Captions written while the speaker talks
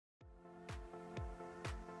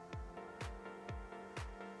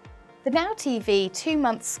The Now TV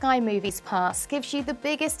 2-month Sky Movies Pass gives you the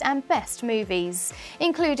biggest and best movies,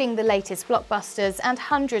 including the latest blockbusters and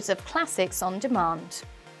hundreds of classics on demand.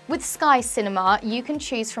 With Sky Cinema, you can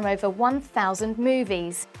choose from over 1,000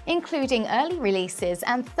 movies, including early releases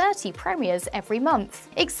and 30 premieres every month,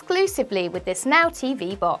 exclusively with this Now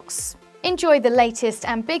TV box. Enjoy the latest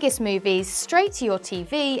and biggest movies straight to your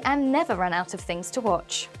TV and never run out of things to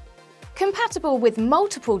watch. Compatible with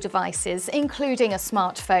multiple devices, including a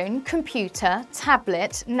smartphone, computer,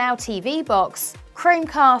 tablet, Now TV box,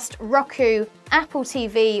 Chromecast, Roku, Apple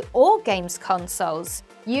TV, or games consoles,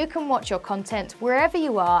 you can watch your content wherever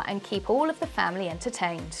you are and keep all of the family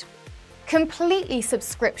entertained. Completely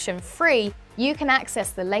subscription-free, you can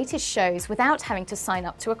access the latest shows without having to sign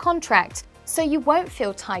up to a contract, so you won't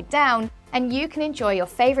feel tied down and you can enjoy your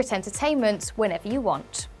favourite entertainment whenever you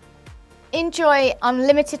want. Enjoy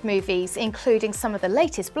unlimited movies, including some of the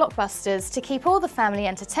latest blockbusters, to keep all the family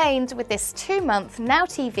entertained with this 2-month Now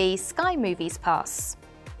TV Sky Movies Pass.